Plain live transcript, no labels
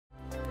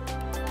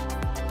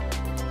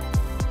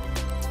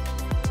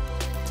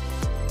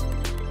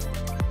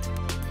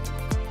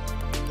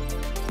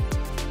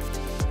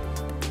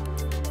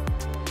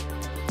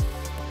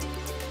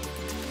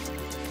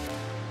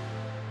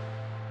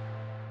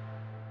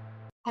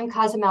I'm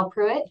Cozumel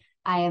Pruette.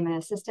 I am an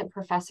assistant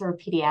professor of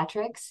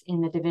pediatrics in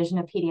the Division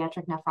of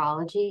Pediatric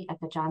Nephrology at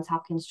the Johns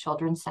Hopkins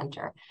Children's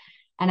Center.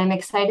 And I'm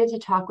excited to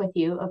talk with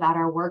you about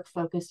our work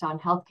focused on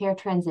healthcare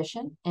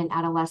transition in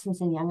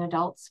adolescents and young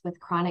adults with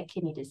chronic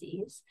kidney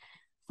disease,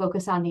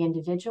 focus on the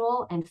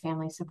individual and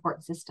family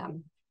support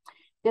system.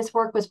 This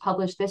work was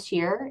published this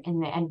year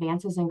in the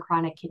Advances in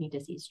Chronic Kidney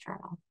Disease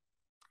Journal.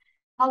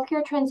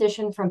 Healthcare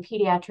transition from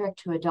pediatric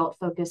to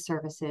adult-focused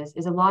services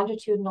is a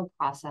longitudinal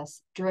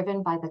process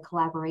driven by the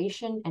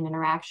collaboration and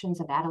interactions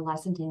of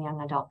adolescent and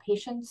young adult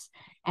patients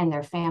and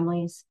their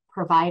families,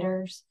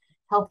 providers,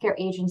 healthcare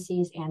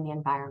agencies, and the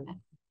environment.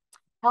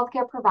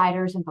 Healthcare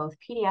providers in both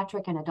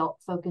pediatric and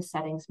adult-focused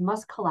settings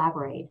must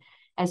collaborate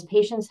as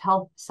patients'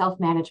 health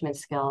self-management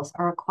skills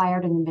are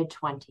acquired in the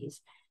mid-20s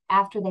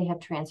after they have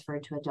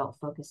transferred to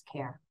adult-focused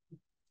care.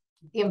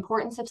 The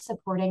importance of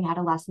supporting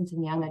adolescents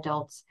and young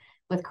adults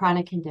with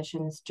chronic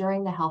conditions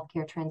during the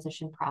healthcare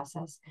transition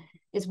process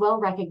is well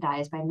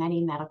recognized by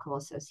many medical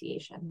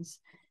associations.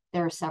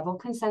 There are several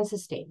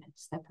consensus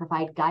statements that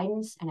provide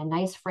guidance and a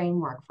nice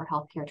framework for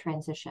healthcare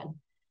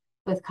transition,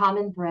 with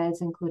common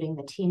threads including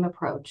the team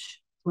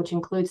approach, which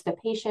includes the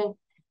patient,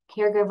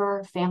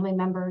 caregiver, family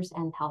members,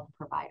 and health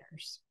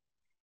providers.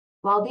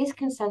 While these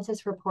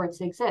consensus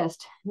reports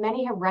exist,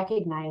 many have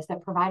recognized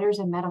that providers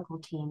and medical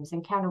teams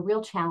encounter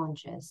real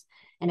challenges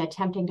in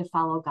attempting to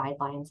follow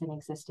guidelines and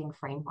existing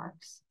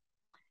frameworks.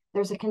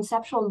 There's a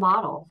conceptual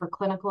model for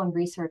clinical and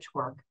research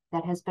work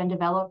that has been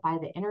developed by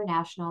the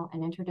International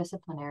and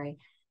Interdisciplinary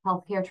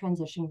Healthcare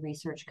Transition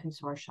Research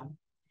Consortium.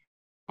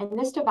 And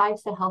this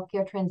divides the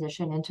healthcare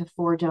transition into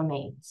 4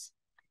 domains: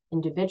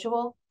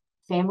 individual,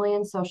 family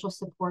and social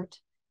support,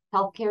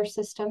 healthcare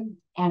system,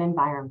 and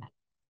environment.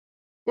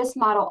 This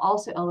model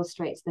also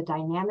illustrates the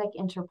dynamic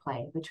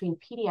interplay between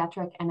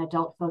pediatric and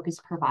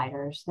adult-focused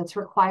providers that's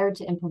required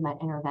to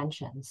implement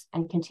interventions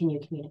and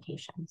continue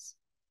communications.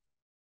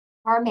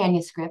 Our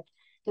manuscript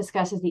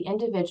discusses the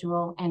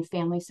individual and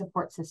family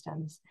support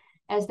systems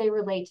as they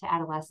relate to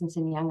adolescents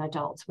and young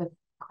adults with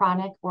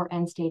chronic or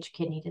end-stage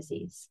kidney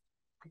disease.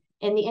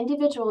 In the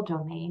individual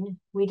domain,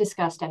 we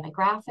discuss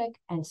demographic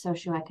and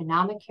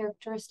socioeconomic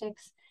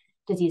characteristics,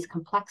 disease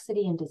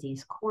complexity and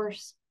disease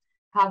course,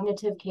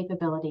 cognitive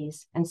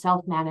capabilities, and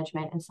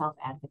self-management and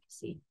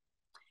self-advocacy.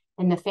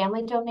 In the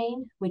family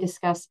domain, we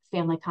discuss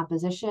family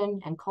composition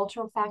and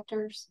cultural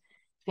factors,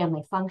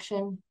 family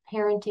function,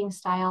 parenting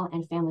style,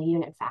 and family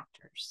unit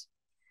factors.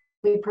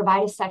 We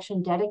provide a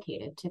section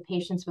dedicated to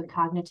patients with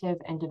cognitive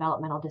and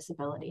developmental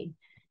disability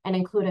and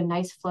include a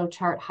nice flow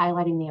chart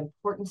highlighting the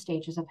important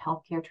stages of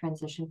healthcare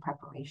transition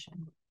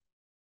preparation.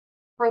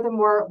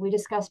 Furthermore, we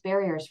discuss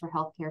barriers for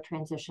healthcare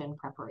transition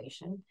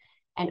preparation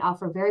and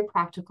offer very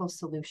practical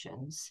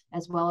solutions,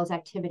 as well as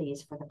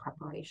activities for the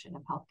preparation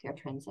of healthcare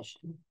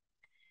transition.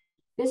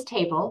 This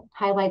table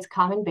highlights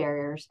common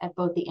barriers at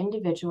both the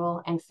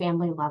individual and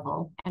family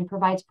level and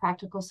provides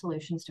practical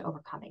solutions to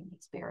overcoming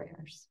these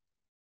barriers.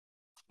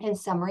 In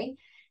summary,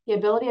 the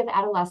ability of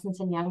adolescents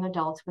and young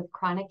adults with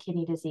chronic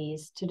kidney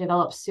disease to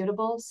develop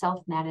suitable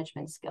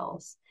self-management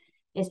skills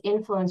is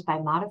influenced by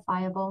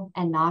modifiable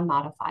and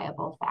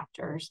non-modifiable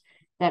factors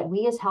that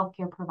we as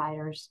healthcare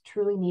providers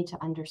truly need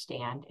to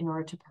understand in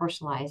order to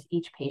personalize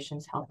each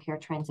patient's healthcare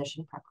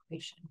transition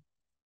preparation.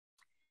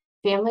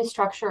 Family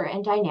structure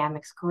and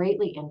dynamics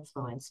greatly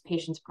influence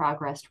patients'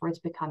 progress towards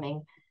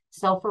becoming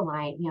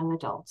self-reliant young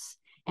adults,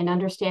 and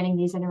understanding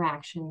these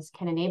interactions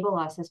can enable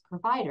us as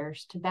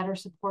providers to better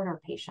support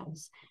our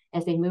patients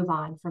as they move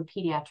on from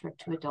pediatric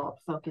to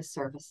adult-focused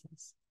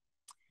services.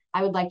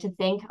 I would like to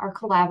thank our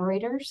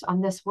collaborators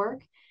on this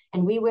work,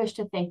 and we wish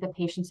to thank the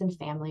patients and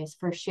families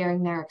for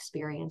sharing their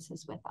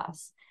experiences with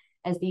us,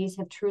 as these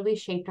have truly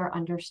shaped our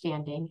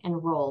understanding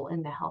and role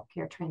in the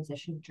healthcare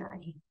transition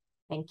journey.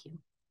 Thank you.